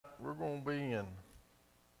we're going to be in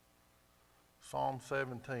Psalm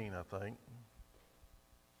 17, I think.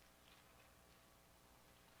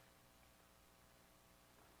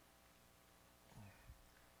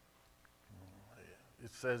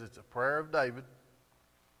 It says it's a prayer of David,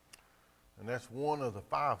 and that's one of the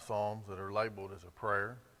 5 Psalms that are labeled as a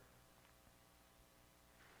prayer.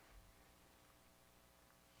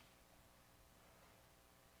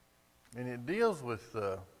 And it deals with,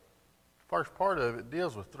 the first part of it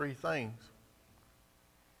deals with 3 things.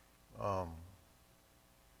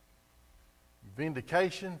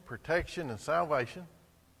 Vindication, protection, and salvation.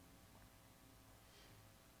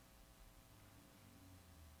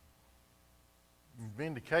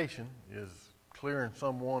 Vindication is clearing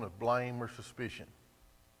someone of blame or suspicion.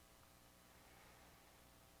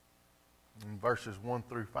 And verses 1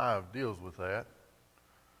 through 5 deals with that.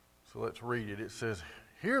 So let's read it. It says,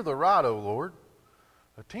 "Hear the right, O Lord.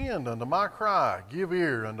 Attend unto my cry. Give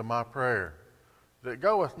ear unto my prayer, that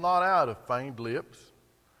goeth not out of feigned lips.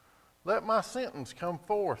 Let my sentence come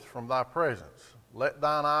forth from thy presence. Let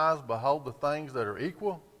thine eyes behold the things that are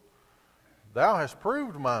equal. Thou hast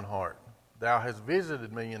proved mine heart. Thou hast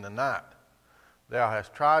visited me in the night. Thou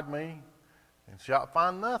hast tried me, and shalt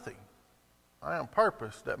find nothing. I am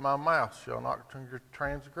purposed that my mouth shall not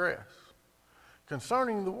transgress.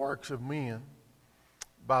 Concerning the works of men,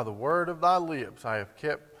 by the word of thy lips I have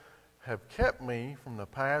kept me from the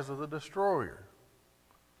paths of the destroyer.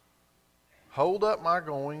 Hold up my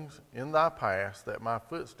goings in thy paths, that my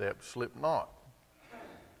footsteps slip not."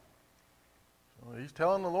 So he's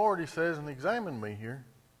telling the Lord, he says, and examine me here.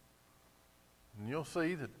 And you'll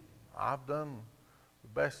see that I've done the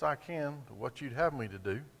best I can to what you'd have me to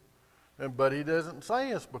do. But he doesn't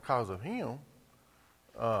say it's because of him.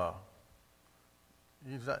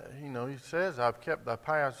 He says, "I've kept thy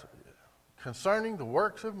paths concerning the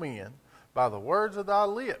works of men. By the words of thy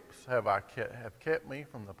lips have kept me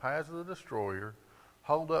from the paths of the destroyer.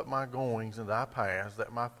 Hold up my goings in thy paths,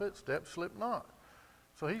 that my footsteps slip not."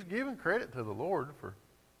 So he's giving credit to the Lord for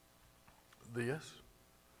this.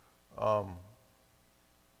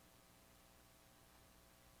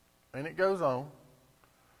 And it goes on.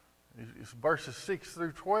 It's verses 6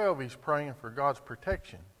 through 12, he's praying for God's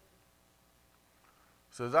protection.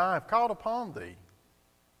 It says, "I have called upon thee,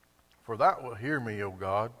 for thou wilt hear me, O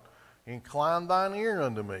God. Incline thine ear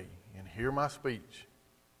unto me, and hear my speech.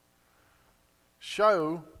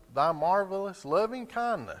 Show thy marvelous loving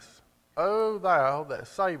kindness, O thou that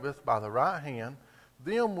savest by the right hand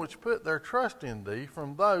them which put their trust in thee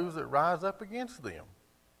from those that rise up against them.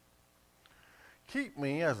 Keep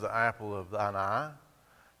me as the apple of thine eye.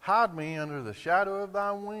 Hide me under the shadow of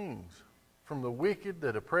thy wings, from the wicked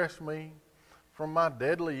that oppress me, from my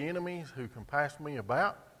deadly enemies who compass me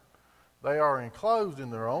about. They are enclosed in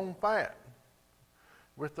their own fat.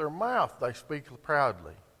 With their mouth they speak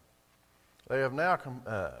proudly. They have now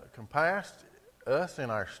compassed us in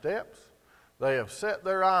our steps. They have set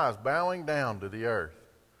their eyes bowing down to the earth,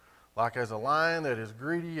 like as a lion that is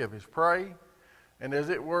greedy of his prey, and as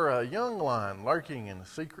it were a young lion lurking in the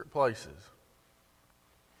secret places."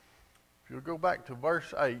 If you'll go back to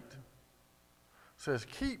verse 8, it says,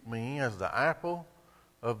 "Keep me as the apple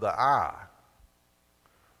of the eye."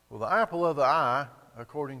 Well, the apple of the eye,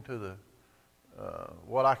 according to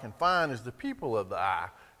what I can find, is the pupil of the eye.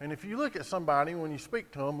 And if you look at somebody, when you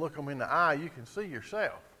speak to them, look them in the eye, you can see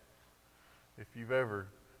yourself. If you've ever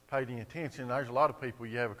paid any attention, there's a lot of people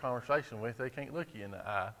you have a conversation with, they can't look you in the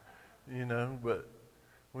eye, but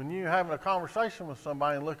when you're having a conversation with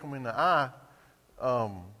somebody and look them in the eye,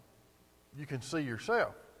 you can see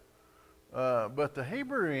yourself. But the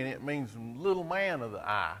Hebrew in it means little man of the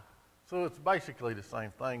eye. So it's basically the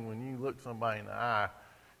same thing. When you look somebody in the eye,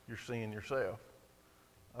 you're seeing yourself.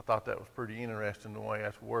 I thought that was pretty interesting the way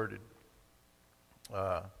that's worded.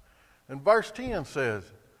 And verse 10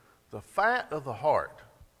 says, "The fat of the heart,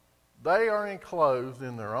 they are enclosed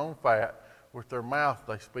in their own fat, with their mouth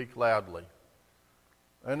they speak loudly."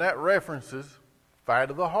 And that references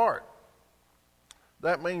fat of the heart.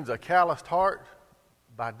 That means a calloused heart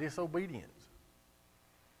by disobedience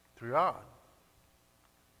to God,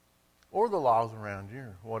 or the laws around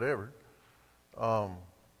you, or whatever,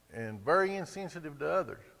 and very insensitive to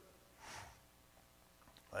others.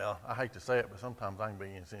 Well, I hate to say it, but sometimes I can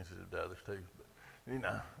be insensitive to others too. But,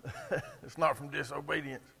 it's not from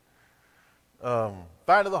disobedience.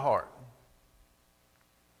 Fat of the heart.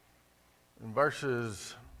 In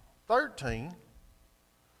verses 13,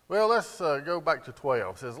 well, let's go back to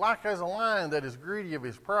 12. It says, "Like as a lion that is greedy of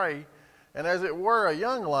his prey, and as it were a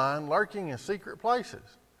young lion lurking in secret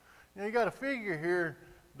places." You got to figure here,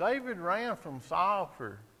 David ran from Saul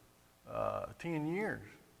for 10 years.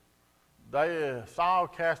 Saul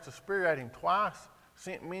cast a spear at him twice,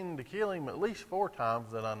 sent men to kill him at least 4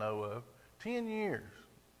 times that I know of. 10 years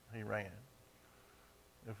he ran.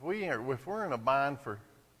 If we're in a bind for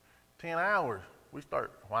 10 hours, we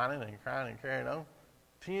start whining and crying and carrying on.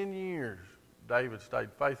 10 years David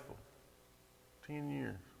stayed faithful. 10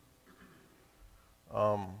 years.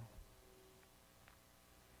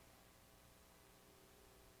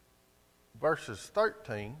 Verses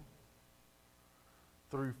 13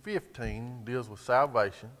 through 15 deals with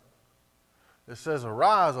salvation. It says,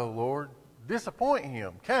 "Arise, O Lord, disappoint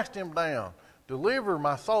him, cast him down, deliver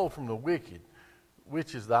my soul from the wicked,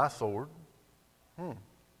 which is thy sword.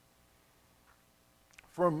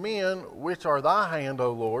 From men which are thy hand,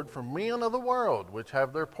 O Lord, from men of the world, which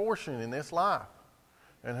have their portion in this life,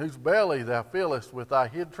 and whose belly thou fillest with thy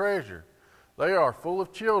hid treasure. They are full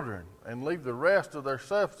of children, and leave the rest of their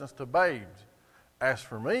substance to babes. As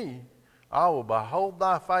for me, I will behold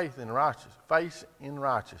thy face in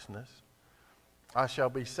righteousness. I shall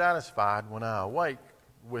be satisfied when I awake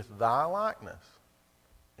with thy likeness."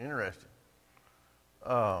 Interesting.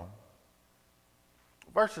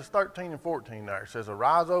 Verses 13 and 14 there says,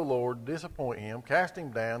 "Arise, O Lord, disappoint him, cast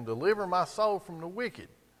him down, deliver my soul from the wicked,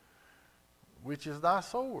 which is thy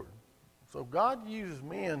sword." So God uses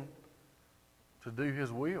men to do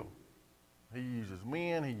his will. He uses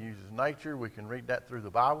men, he uses nature. We can read that through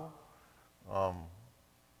the Bible.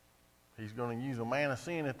 He's going to use a man of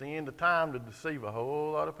sin at the end of time to deceive a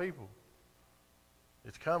whole lot of people.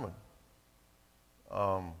 It's coming.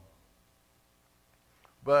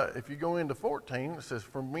 But if you go into 14, it says,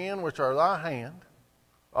 "From men which are thy hand,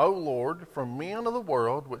 O Lord, from men of the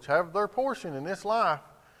world, which have their portion in this life,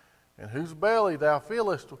 and whose belly thou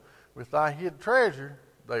fillest with thy hid treasure,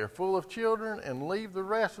 they are full of children, and leave the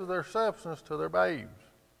rest of their substance to their babes."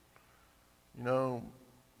 You know,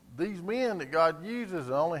 these men that God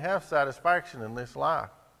uses only have satisfaction in this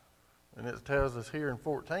life. And it tells us here in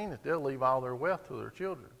 14 that they'll leave all their wealth to their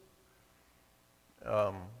children.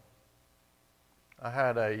 I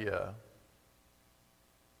had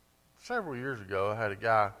several years ago, I had a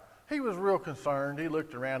guy, he was real concerned. He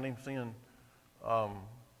looked around him seeing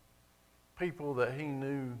people that he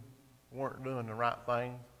knew weren't doing the right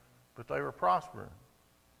thing, but they were prospering.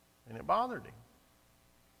 And it bothered him.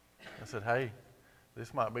 I said, "Hey,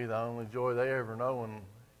 this might be the only joy they ever know in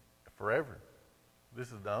forever.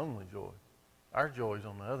 This is the only joy. Our joy is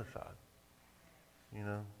on the other side." You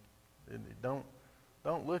know,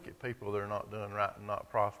 don't look at people that are not doing right and not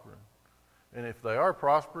prospering. And if they are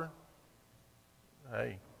prospering,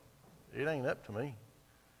 hey, it ain't up to me.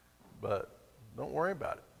 But don't worry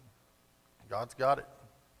about it. God's got it.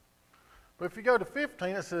 But if you go to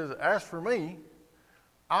 15, it says, "As for me,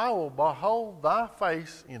 I will behold thy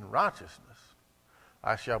face in righteousness.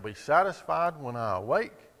 I shall be satisfied when I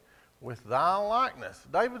awake with thy likeness."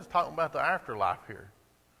 David's talking about the afterlife here.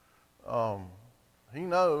 He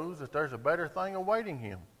knows that there's a better thing awaiting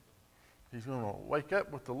him. He's going to wake up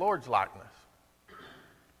with the Lord's likeness,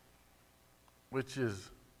 which is,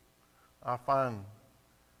 I find,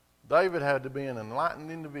 David had to be an enlightened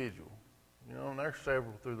individual. You know, and there's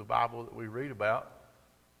several through the Bible that we read about.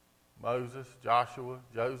 Moses, Joshua,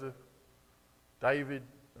 Joseph, David.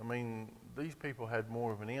 I mean, these people had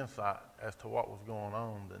more of an insight as to what was going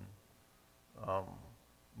on than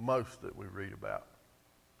most that we read about.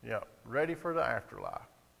 Yeah, ready for the afterlife.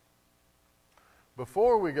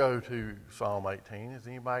 Before we go to Psalm 18, has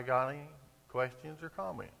anybody got any questions or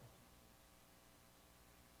comments?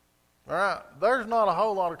 All right, there's not a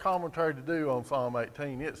whole lot of commentary to do on Psalm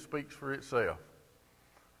 18. It speaks for itself.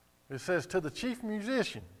 It says, "To the chief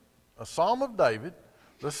musician, a psalm of David,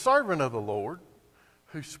 the servant of the Lord,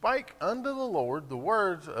 who spake unto the Lord the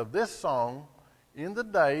words of this song in the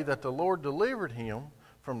day that the Lord delivered him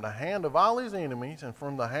from the hand of all his enemies and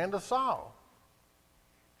from the hand of Saul."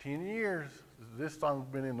 10 years this song's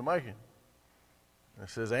been in the making. It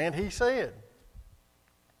says, "And he said,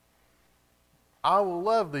 I will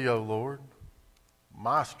love thee, O Lord,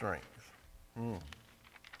 my strength."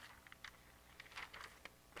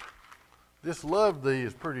 This "love thee"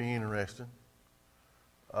 is pretty interesting.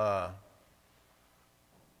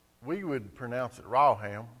 We would pronounce it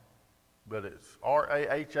Raham, but it's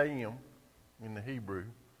R-A-H-A-M in the Hebrew.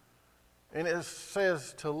 And it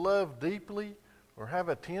says to love deeply or have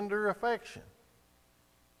a tender affection.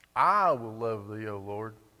 "I will love thee, O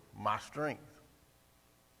Lord, my strength."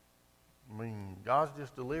 I mean, God's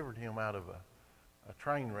just delivered him out of a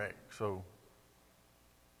train wreck. So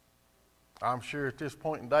I'm sure at this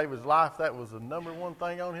point in David's life, that was the number one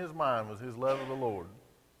thing on his mind, was his love of the Lord.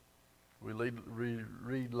 We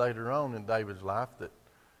read later on in David's life that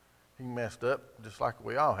he messed up just like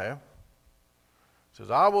we all have. It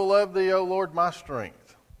says, I will love thee, O Lord, my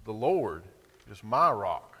strength. The Lord is my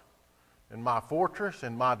rock and my fortress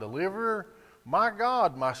and my deliverer, my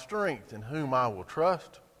God, my strength, in whom I will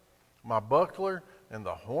trust, my buckler and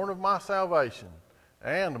the horn of my salvation,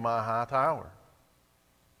 and my high tower.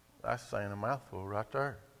 That's saying a mouthful right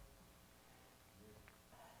there.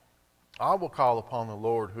 I will call upon the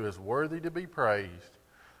Lord, who is worthy to be praised.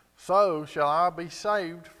 So shall I be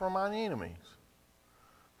saved from mine enemies.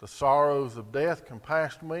 The sorrows of death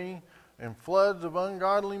compassed me, and floods of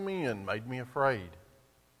ungodly men made me afraid.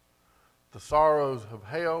 The sorrows of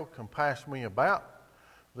hell compassed me about.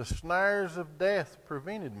 The snares of death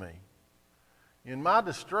prevented me. In my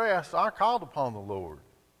distress I called upon the Lord,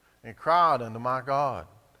 and cried unto my God.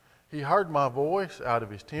 He heard my voice out of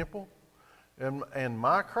his temple, and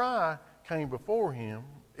my cry came before him,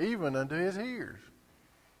 even unto his ears.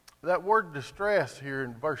 That word distress here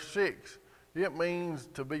in verse 6, it means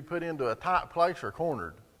to be put into a tight place or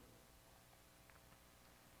cornered.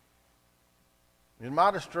 In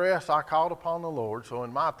my distress, I called upon the Lord. So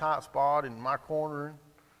in my tight spot, in my cornering,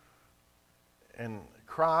 and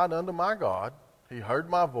cried unto my God. He heard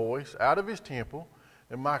my voice out of his temple,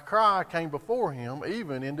 and my cry came before him,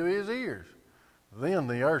 even into his ears. Then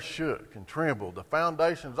the earth shook and trembled. The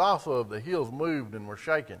foundations also of the hills moved and were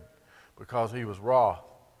shaken, because he was wroth.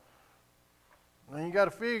 And you got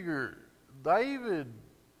to figure, David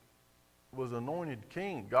was anointed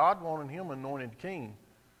king. God wanted him anointed king,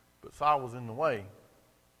 but Saul was in the way.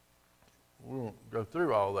 We won't go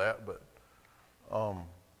through all that, but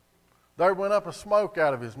there went up a smoke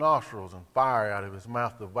out of his nostrils, and fire out of his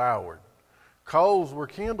mouth devoured. Coals were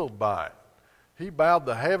kindled by it. He bowed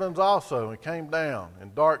the heavens also, and came down,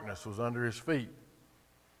 and darkness was under his feet.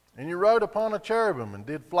 And he rode upon a cherubim, and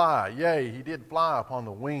did fly. Yea, he did fly upon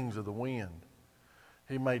the wings of the wind.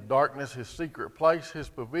 He made darkness his secret place. His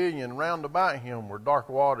pavilion round about him were dark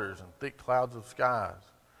waters and thick clouds of skies.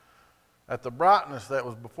 At the brightness that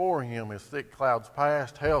was before him, his thick clouds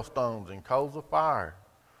passed, hailstones and coals of fire.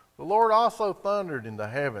 The Lord also thundered in the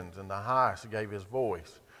heavens, and the highest gave his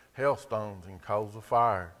voice, hailstones and coals of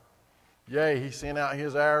fire. Yea, he sent out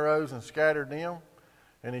his arrows and scattered them,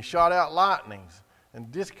 and he shot out lightnings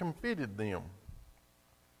and discomfited them.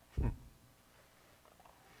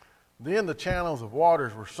 Then the channels of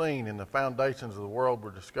waters were seen, and the foundations of the world were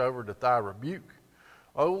discovered at thy rebuke.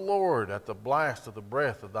 O Lord, at the blast of the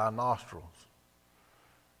breath of thy nostrils.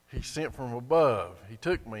 He sent from above. He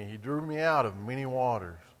took me. He drew me out of many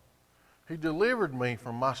waters. He delivered me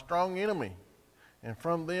from my strong enemy, and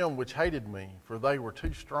from them which hated me, for they were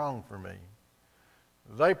too strong for me.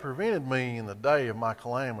 They prevented me in the day of my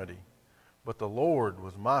calamity, but the Lord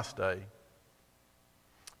was my stay.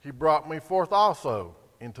 He brought me forth also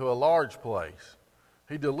into a large place.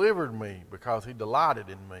 He delivered me because he delighted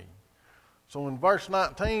in me. So in verse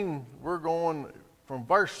 19, we're going from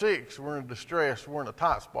verse 6, we're in distress, we're in a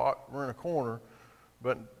tight spot, we're in a corner.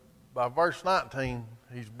 But by verse 19,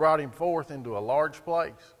 he's brought him forth into a large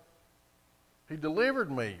place. He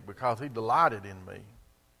delivered me because he delighted in me.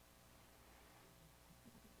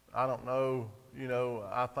 I don't know,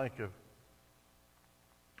 I think of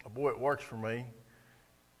a boy that works for me.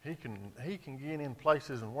 He can get in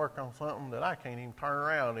places and work on something that I can't even turn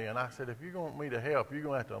around in. I said, if you want me to help, you're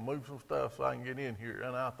going to have to move some stuff so I can get in here.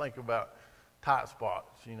 And I think about tight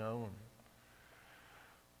spots, And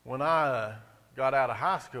when I got out of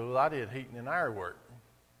high school, I did heating and air work.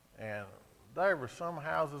 And there were some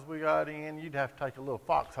houses we got in, you'd have to take a little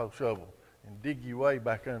foxhole shovel and dig your way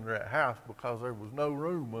back under that house because there was no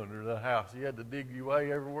room under the house. You had to dig your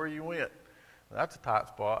way everywhere you went. That's a tight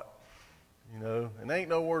spot. And ain't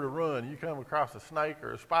nowhere to run. You come across a snake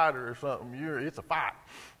or a spider or something, it's a fight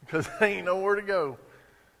because there ain't nowhere to go.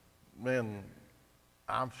 Man,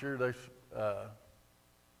 I'm sure there's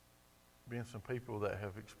been some people that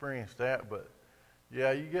have experienced that, but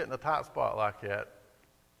yeah, you get in a tight spot like that,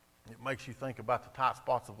 it makes you think about the tight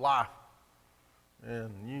spots of life.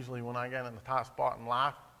 And usually when I get in a tight spot in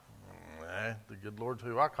life, the good Lord's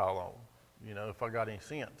who I call on. If I got any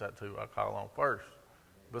sense, that's who I call on first.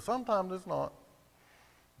 But sometimes it's not,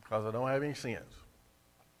 because I don't have any sense.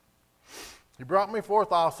 He brought me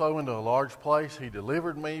forth also into a large place. He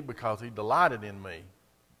delivered me because he delighted in me.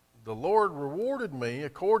 The Lord rewarded me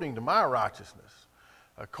according to my righteousness.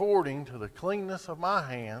 According to the cleanness of my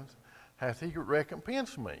hands hath he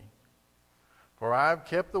recompensed me. For I have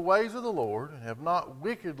kept the ways of the Lord, and have not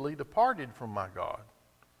wickedly departed from my God.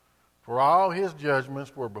 For all his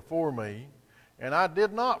judgments were before me, and I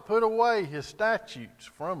did not put away his statutes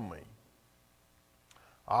from me.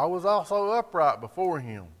 I was also upright before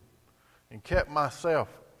him, and kept myself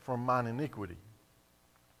from mine iniquity.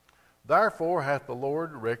 Therefore hath the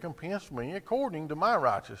Lord recompensed me according to my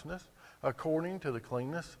righteousness, according to the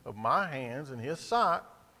cleanness of my hands in his sight,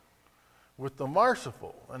 with the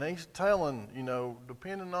merciful. And he's telling,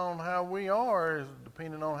 depending on how we are, is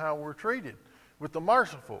depending on how we're treated. With the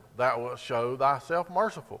merciful, thou wilt show thyself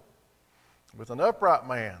merciful. With an upright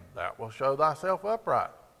man, thou wilt show thyself upright.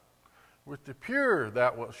 With the pure,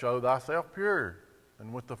 thou wilt show thyself pure.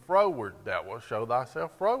 And with the froward, thou wilt show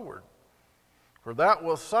thyself froward. For thou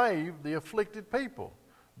wilt save the afflicted people,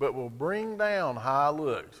 but will bring down high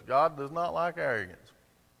looks. God does not like arrogance.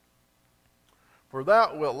 For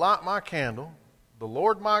thou wilt light my candle, the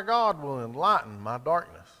Lord my God will enlighten my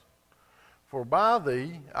darkness. For by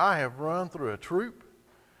thee I have run through a troop,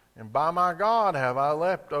 and by my God have I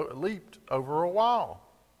leaped over a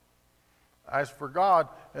wall. As for God,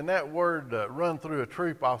 and that word run through a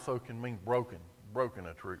troop also can mean broken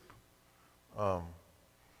a troop.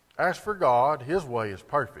 As for God, his way is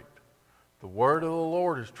perfect. The word of the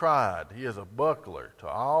Lord is tried. He is a buckler to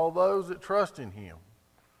all those that trust in him.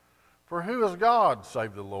 For who is God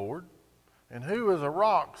save the Lord? And who is a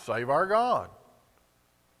rock save our God?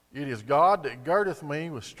 It is God that girdeth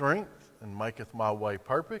me with strength and maketh my way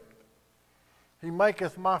perfect. He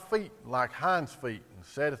maketh my feet like hinds' feet and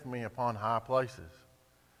setteth me upon high places.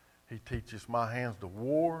 He teacheth my hands to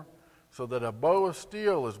war, so that a bow of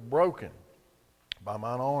steel is broken by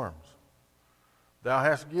mine arms. Thou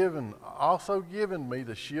hast also given me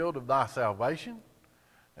the shield of thy salvation,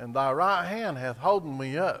 and thy right hand hath holden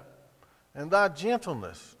me up, and thy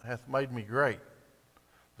gentleness hath made me great.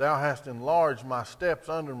 Thou hast enlarged my steps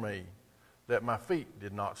under me, that my feet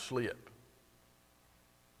did not slip.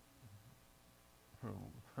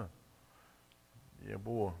 Yeah,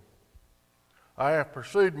 boy. I have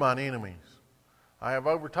pursued mine enemies. I have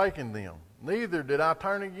overtaken them. Neither did I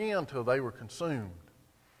turn again till they were consumed.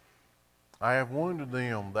 I have wounded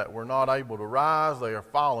them that were not able to rise. They are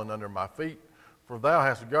fallen under my feet. For thou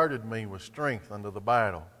hast girded me with strength unto the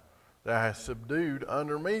battle. Thou hast subdued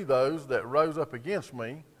under me those that rose up against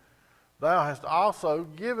me. Thou hast also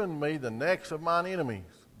given me the necks of mine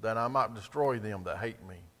enemies, that I might destroy them that hate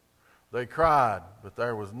me. They cried, but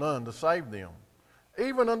there was none to save them.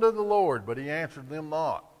 Even unto the Lord, but he answered them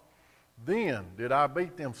not. Then did I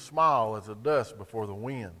beat them small as the dust before the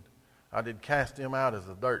wind. I did cast them out as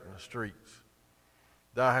the dirt in the streets.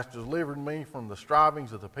 Thou hast delivered me from the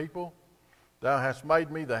strivings of the people. Thou hast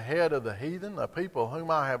made me the head of the heathen. A people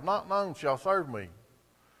whom I have not known shall serve me.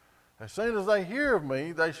 As soon as they hear of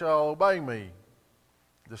me, they shall obey me.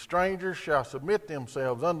 The strangers shall submit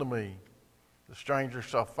themselves unto me. The strangers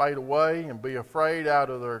shall fade away and be afraid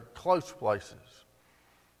out of their close places.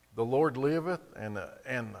 The Lord liveth, and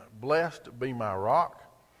blessed be my rock,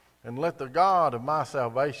 and let the God of my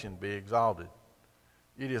salvation be exalted.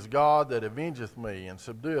 It is God that avengeth me, and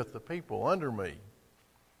subdueth the people under me.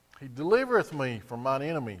 He delivereth me from mine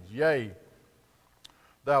enemies. Yea,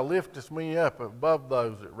 thou liftest me up above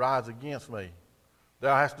those that rise against me.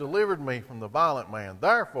 Thou hast delivered me from the violent man.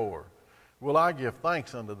 Therefore will I give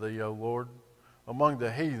thanks unto thee, O Lord, among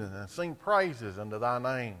the heathen, and sing praises unto thy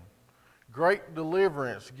name. Great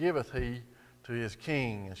deliverance giveth he to his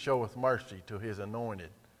king, and showeth mercy to his anointed,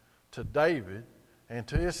 to David, and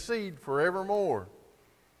to his seed forevermore.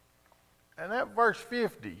 And that verse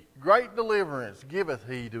 50, great deliverance giveth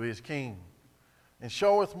he to his king, and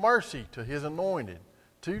showeth mercy to his anointed,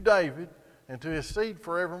 to David, and to his seed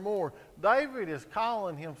forevermore. David is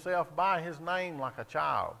calling himself by his name like a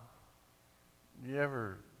child. You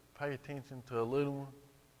ever pay attention to a little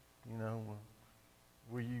one?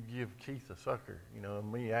 Will you give Keith a sucker?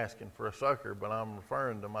 Me asking for a sucker, but I'm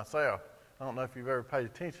referring to myself. I don't know if you've ever paid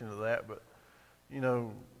attention to that, but,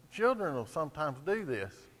 children will sometimes do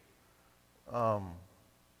this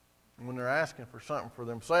when they're asking for something for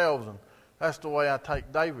themselves, and that's the way I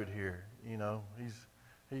take David here.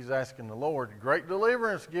 He's asking the Lord, great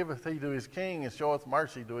deliverance giveth he to his king, and showeth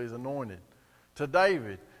mercy to his anointed, to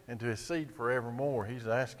David, and to his seed forevermore. He's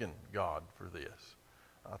asking God for this.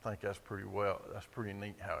 I think that's pretty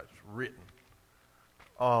neat how it's written.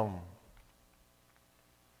 I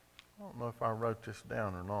don't know if I wrote this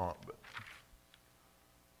down or not, but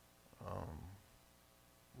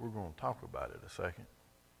we're going to talk about it a second.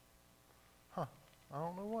 I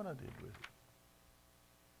don't know what I did with it.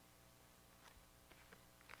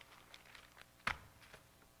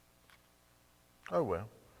 Oh well,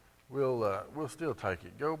 we'll still take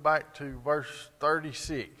it. Go back to verse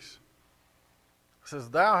 36. It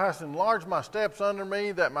says, thou hast enlarged my steps under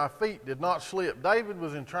me, that my feet did not slip. David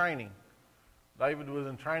was in training. David was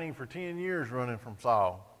in training for 10 years running from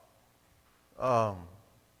Saul. God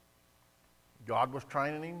was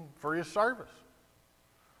training him for his service.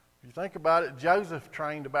 You you think about it, Joseph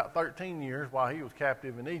trained about 13 years while he was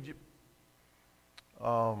captive in Egypt.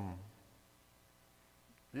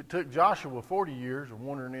 It took Joshua 40 years of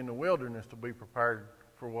wandering in the wilderness to be prepared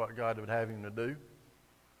for what God would have him to do.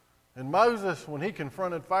 And Moses, when he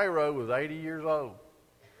confronted Pharaoh, was 80 years old.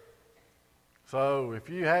 So if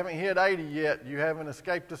you haven't hit 80 yet, you haven't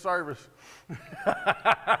escaped the service.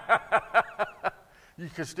 You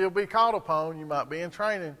could still be called upon. You might be in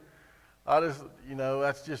training.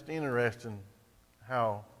 That's just interesting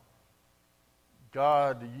how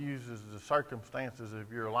God uses the circumstances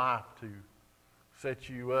of your life to set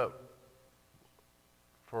you up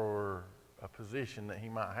for a position that He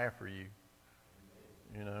might have for you.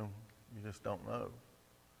 You just don't know.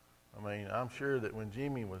 I mean, I'm sure that when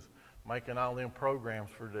Jimmy was making all them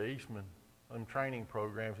programs for the Eastman, them training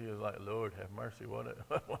programs, he was like, Lord, have mercy.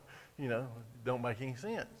 Don't make any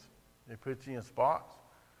sense. It puts you in spots.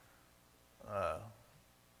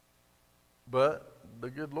 But the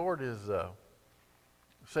good Lord is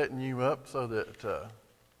setting you up so that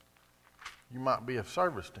you might be of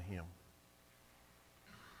service to Him.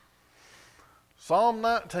 Psalm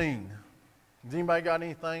 19. Has anybody got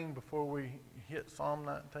anything before we hit Psalm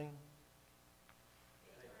 19?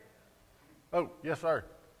 Oh, yes, sir.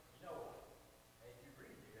 As you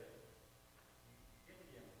read this, you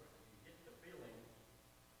get the feeling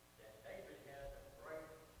that David has a great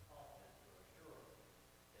confidence or assurance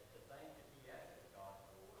that the things that he asks God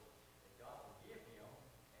for, that God will give him,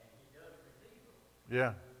 and He does receive them.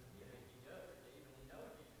 Yeah. He does receive, and he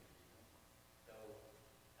knows He receives them. So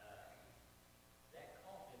that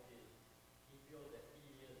confidence is, he feels that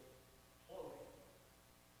he is close.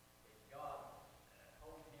 That God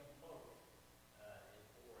holds him close.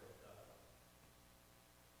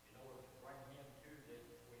 In order to bring him to this,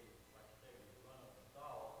 like I said, we run up and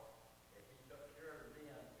Saul, if he took care of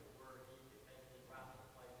them to where he could take his rightful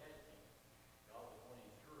place as king, God was going to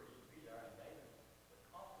ensure he'd be there, and David was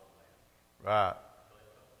confident of that. Right. So it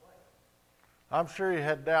took place. I'm sure he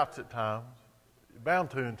had doubts at times. Bound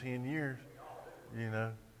to in 10 years.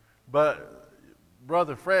 But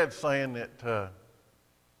Brother Fred's saying that,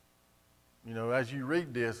 as you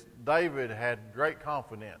read this, David had great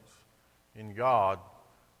confidence in God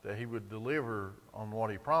that He would deliver on what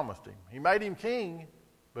He promised him. He made him king,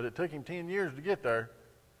 but it took him 10 years to get there.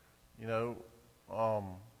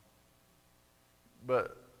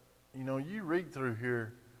 But you read through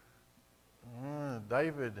here,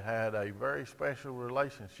 David had a very special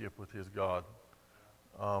relationship with his God.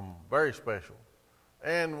 Very special.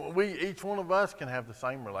 And each one of us can have the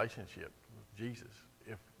same relationship with Jesus.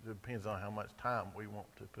 It depends on how much time we want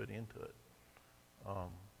to put into it.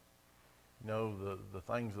 The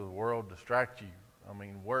things of the world distract you. I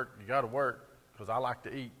mean, work, you got to work, because I like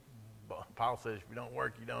to eat. Paul says if you don't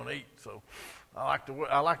work, you don't eat. So I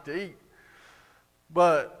like to eat.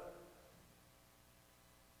 But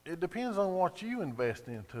it depends on what you invest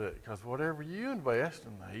into it, because whatever you invest,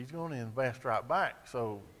 and He's going to invest right back.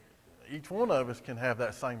 So each one of us can have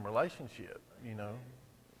that same relationship,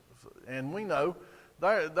 And we know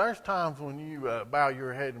there's times when you bow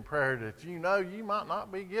your head in prayer that you might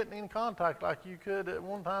not be getting in contact like you could at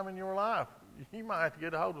one time in your life. You might have to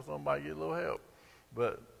get a hold of somebody, get a little help.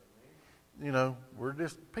 But, we're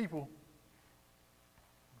just people.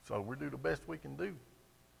 So we do the best we can do.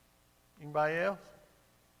 Anybody else?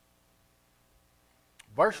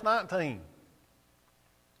 Verse 19.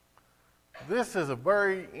 This is a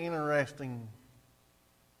very interesting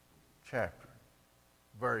chapter.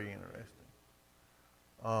 Very interesting.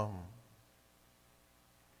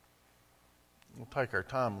 We'll take our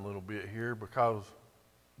time a little bit here because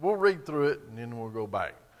we'll read through it and then we'll go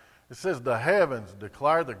back. It says, the heavens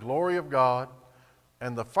declare the glory of God,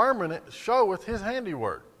 and the firmament showeth His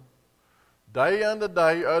handiwork. Day unto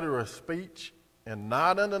day uttereth speech, and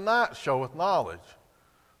night unto night showeth knowledge.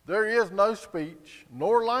 There is no speech,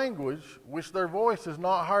 nor language, which their voice is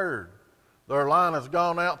not heard. Their line has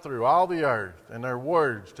gone out through all the earth, and their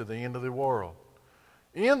words to the end of the world.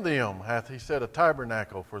 In them hath He set a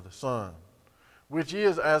tabernacle for the sun, which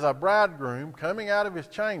is as a bridegroom coming out of his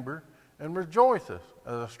chamber, and rejoiceth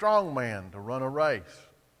as a strong man to run a race.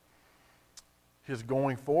 His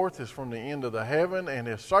going forth is from the end of the heaven, and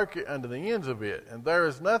His circuit unto the ends of it, and there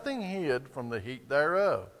is nothing hid from the heat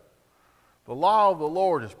thereof. The law of the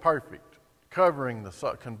Lord is perfect, converting the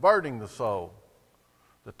soul.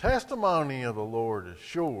 The testimony of the Lord is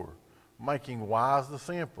sure, making wise the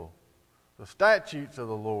simple. The statutes of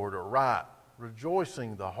the Lord are right,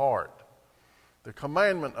 rejoicing the heart. The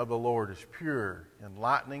commandment of the Lord is pure,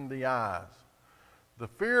 enlightening the eyes. The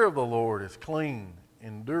fear of the Lord is clean,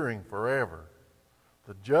 enduring forever.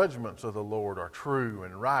 The judgments of the Lord are true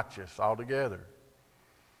and righteous altogether.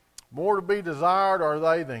 More to be desired are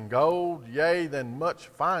they than gold, yea, than much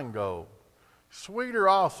fine gold. Sweeter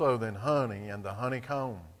also than honey and the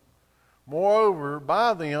honeycomb. Moreover,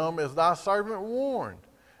 by them is thy servant warned,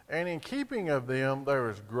 and in keeping of them there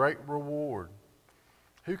is great reward.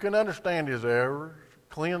 Who can understand his errors?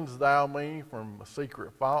 Cleanse thou me from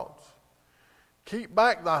secret faults. Keep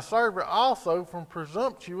back thy servant also from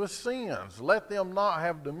presumptuous sins. Let them not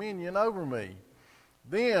have dominion over me.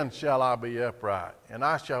 Then shall I be upright, and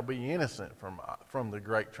I shall be innocent from the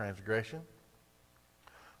great transgression.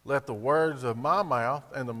 Let the words of my mouth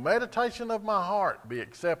and the meditation of my heart be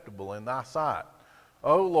acceptable in thy sight,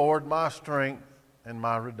 O Lord, my strength and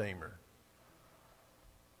my Redeemer.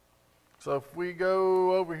 So if we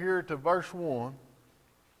go over here to verse 1,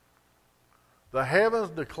 the heavens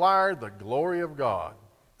declare the glory of God,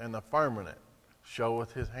 and the firmament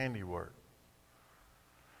showeth his handiwork.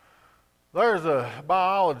 There's a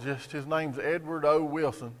biologist, his name's Edward O.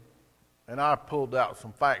 Wilson, and I pulled out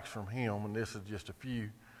some facts from him, and this is just a few.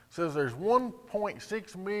 It says there's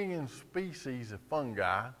 1.6 million species of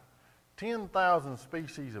fungi, 10,000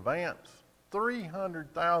 species of ants,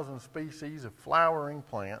 300,000 species of flowering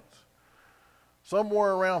plants,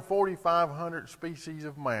 somewhere around 4,500 species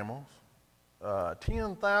of mammals,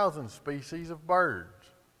 10,000 species of birds.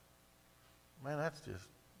 Man, that's just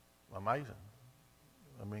amazing.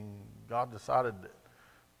 I mean, God decided that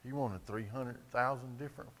he wanted 300,000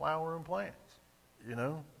 different flowering plants, you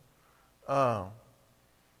know.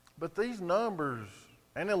 But these numbers,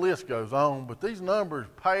 and the list goes on, but these numbers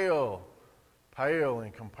pale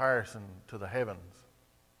in comparison to the heavens.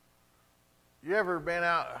 You ever been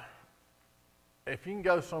out, if you can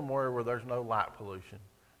go somewhere where there's no light pollution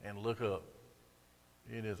and look up,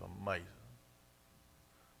 it is amazing.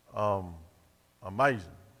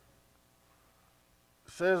 Amazing.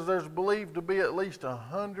 It says there's believed to be at least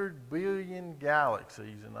 100 billion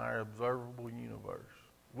galaxies in our observable universe.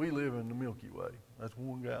 We live in the Milky Way. That's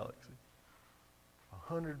one galaxy.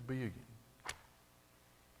 100 billion.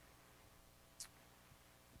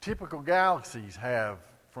 Typical galaxies have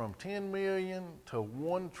from 10 million to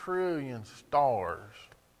 1 trillion stars,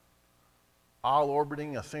 all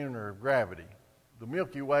orbiting a center of gravity. The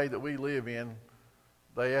Milky Way that we live in,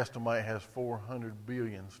 they estimate, has 400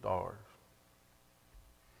 billion stars.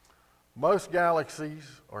 Most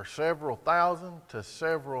galaxies are several thousand to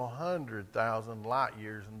several 100,000 light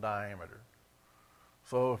years in diameter.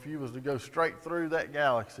 So if you was to go straight through that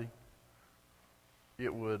galaxy,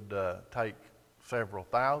 it would take several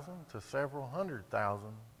thousand to several 100,000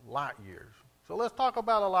 light years. So let's talk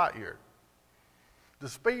about a light year. The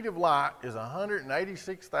speed of light is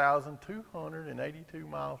 186,282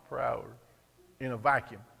 miles per hour in a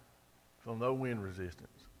vacuum, so no wind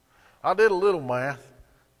resistance. I did a little math.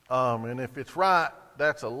 And if it's right,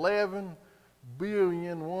 that's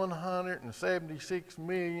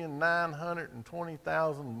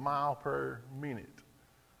 11,176,920,000 miles per minute.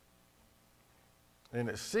 And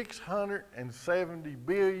it's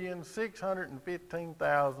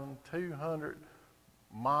 670,615,200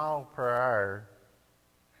 miles per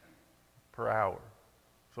hour.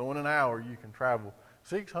 So in an hour, you can travel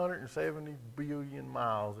 670 billion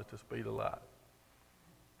miles at the speed of light.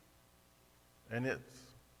 And it's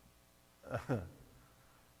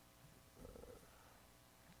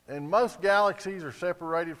and most galaxies are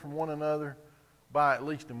separated from one another by at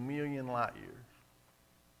least 1 million light years.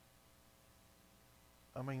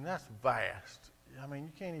 I mean, that's vast. I mean,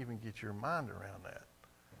 you can't even get your mind around that.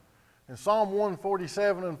 And Psalm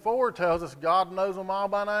 147:4 tells us God knows them all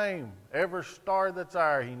by name. Every star that's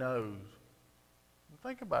there, he knows.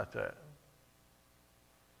 Think about that.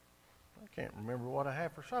 I can't remember what I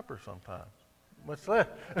have for supper sometimes. What's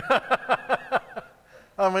that?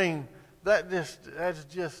 I mean, that's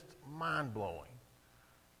just mind-blowing.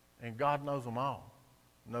 And God knows them all.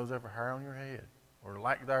 Knows every hair on your head, or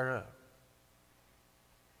lack thereof.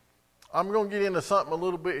 I'm going to get into something a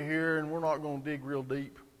little bit here, and we're not going to dig real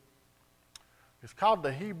deep. It's called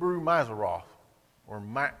the Hebrew Mazzaroth, or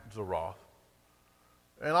Matzaroth.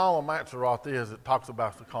 And all a Matzaroth is, it talks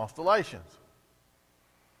about the constellations.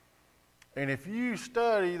 And if you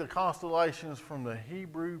study the constellations from the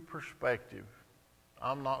Hebrew perspective,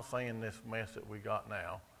 I'm not saying this mess that we got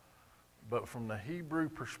now, but from the Hebrew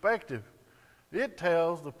perspective, it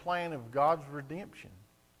tells the plan of God's redemption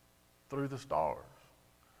through the stars.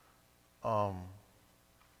 You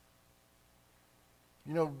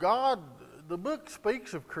know, God, the book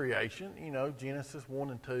speaks of creation, you know, Genesis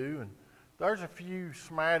 1 and 2, and there's a few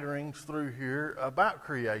smatterings through here about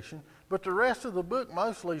creation, but the rest of the book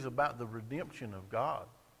mostly is about the redemption of God.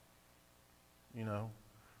 you know.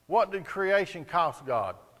 What did creation cost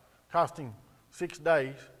God? Cost him 6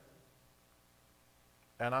 days.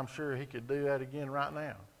 And I'm sure he could do that again right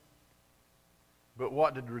now. But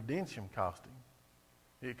what did redemption cost him?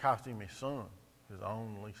 It cost him his son, his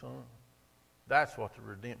only son. That's what the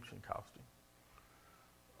redemption cost him.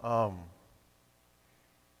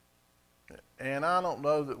 And I don't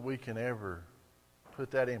know that we can ever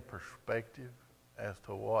put that in perspective as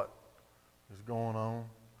to what is going on.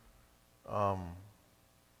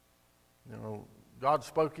 You know, God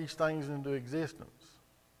spoke these things into existence.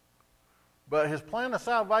 But his plan of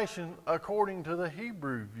salvation, according to the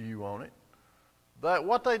Hebrew view on it, that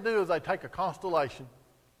what they do is they take a constellation,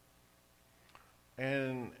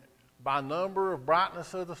 and by number of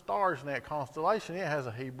brightness of the stars in that constellation, it has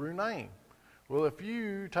a Hebrew name. Well, if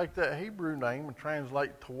you take that Hebrew name and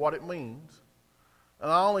translate to what it means,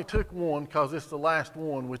 and I only took one because it's the last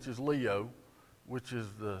one, which is Leo, which is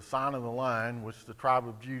the sign of the lion, which the tribe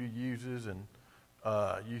of Judah uses, and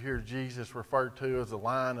you hear Jesus referred to as the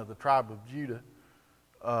Lion of the tribe of Judah.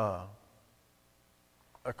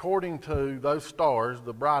 According to those stars,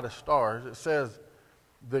 the brightest stars, it says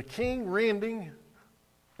the king rending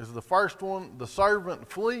is the first one. The servant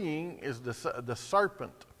fleeing is the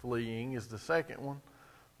serpent fleeing is the second one.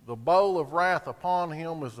 The bowl of wrath upon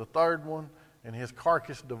him is the third one, and his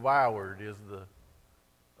carcass devoured is the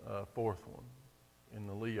fourth one in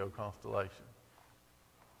the Leo constellation.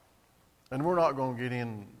 And we're not going to get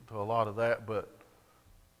into a lot of that, but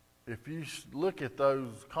if you look at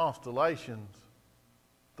those constellations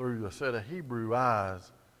through a set of Hebrew eyes,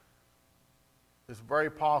 it's very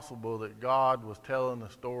possible that God was telling the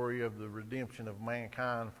story of the redemption of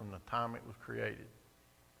mankind from the time it was created.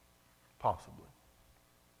 Possibly.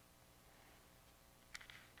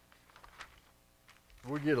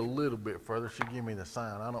 We'll get a little bit further. She give me the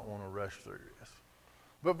sign. I don't want to rush through this.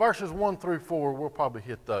 But verses 1 through 4, we'll probably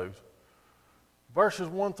hit those. Verses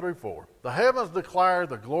 1 through 4. The heavens declare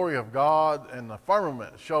the glory of God, and the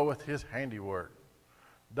firmament showeth his handiwork.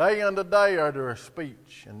 Day unto day uttereth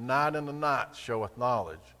speech, and night unto night showeth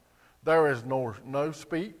knowledge. There is no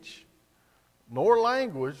speech, nor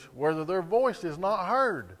language, whether their voice is not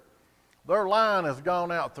heard. Their line has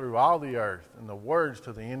gone out through all the earth, and the words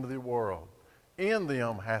to the end of the world. In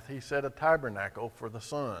them hath he set a tabernacle for the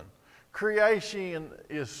sun. Creation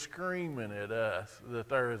is screaming at us that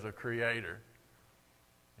there is a creator.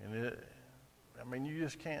 And you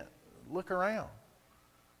just can't look around.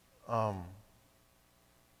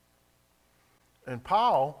 And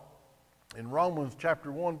Paul, in Romans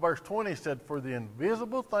chapter 1, verse 20, said, For the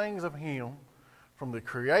invisible things of him from the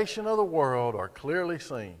creation of the world are clearly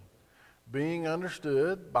seen, being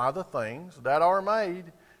understood by the things that are made,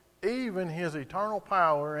 even his eternal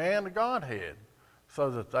power and Godhead, so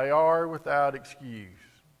that they are without excuse.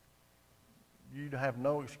 You have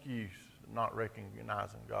no excuse not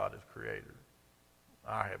recognizing God as creator.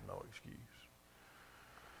 I have no excuse.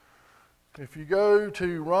 If you go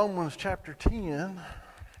to Romans chapter 10,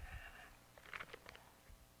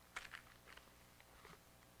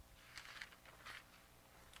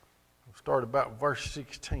 we'll start about verse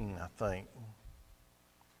 16, I think.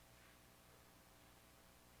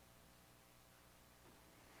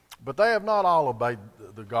 But they have not all obeyed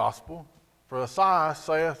the gospel. For Isaiah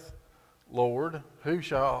saith, Lord, who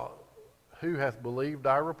hath believed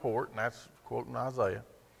our report? And that's quoting Isaiah.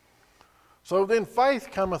 So then faith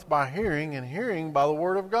cometh by hearing, and hearing by the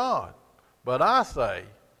word of God. But I say,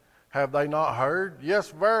 have they not heard? Yes,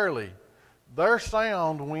 verily. Their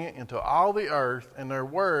sound went into all the earth, and their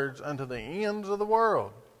words unto the ends of the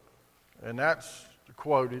world. And that's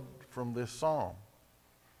quoted from this psalm.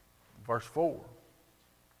 Verse 4.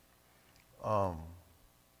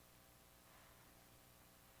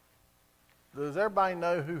 Does everybody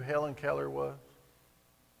know who Helen Keller was?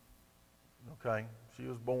 Okay, she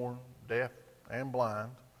was born deaf and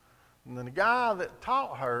blind. And then the guy that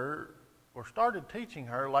taught her or started teaching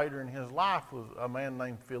her later in his life was a man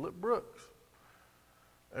named Philip Brooks.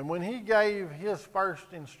 And when he gave his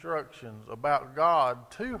first instructions about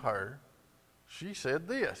God to her, she said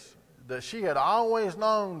this, that she had always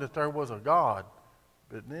known that there was a God,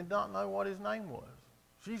 but did not know what his name was.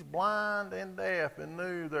 She's blind and deaf and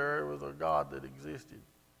knew there was a God that existed.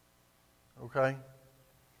 Okay?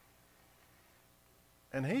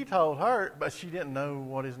 And he told her, but she didn't know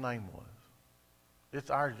what his name was. It's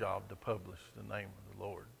our job to publish the name of the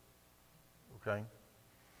Lord. Okay?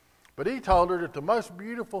 But he told her that the most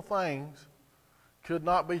beautiful things could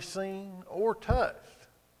not be seen or touched,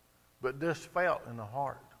 but just felt in the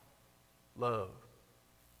heart. Love.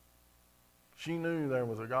 She knew there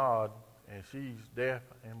was a God, and she's deaf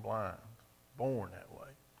and blind, born that way.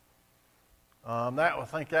 I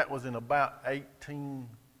think that was in about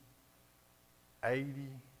 1880,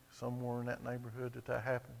 somewhere in that neighborhood that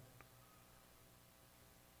happened.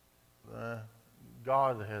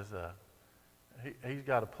 God has He's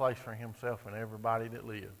got a place for Himself in everybody that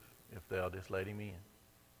lives, if they'll just let Him in.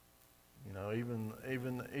 You know,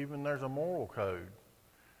 even there's a moral code.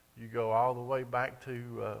 You go all the way back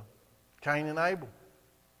to Cain and Abel.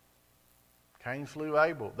 Cain slew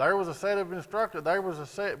Abel. There was a set of instructions. There was a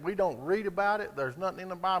set. We don't read about it. There's nothing in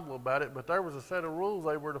the Bible about it, but there was a set of rules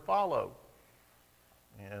they were to follow.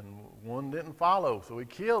 And one didn't follow, so he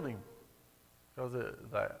killed him because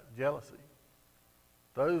of that jealousy.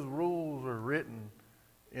 Those rules are written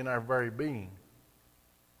in our very being.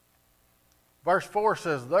 Verse 4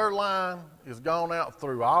 says, their line is gone out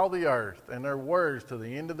through all the earth, and their words to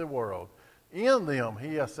the end of the world. In them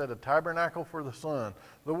He has set a tabernacle for the sun.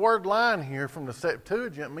 The word line here from the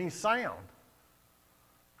Septuagint means sound.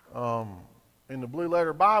 In the Blue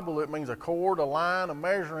Letter Bible, it means a chord, a line, a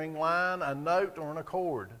measuring line, a note, or an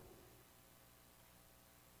accord.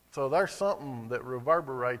 So there's something that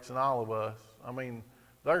reverberates in all of us. I mean,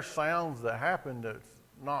 there's sounds that happen that's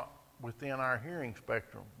not within our hearing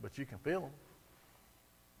spectrum, but you can feel them.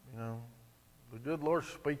 You know, the good Lord's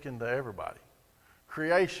speaking to everybody.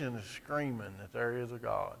 Creation is screaming that there is a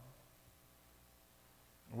God.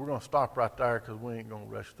 We're going to stop right there because we ain't going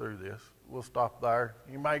to rush through this. We'll stop there.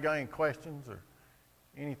 Anybody got any questions or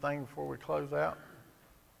anything before we close out?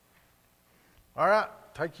 All right,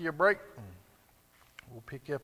 take you a break. We'll pick you up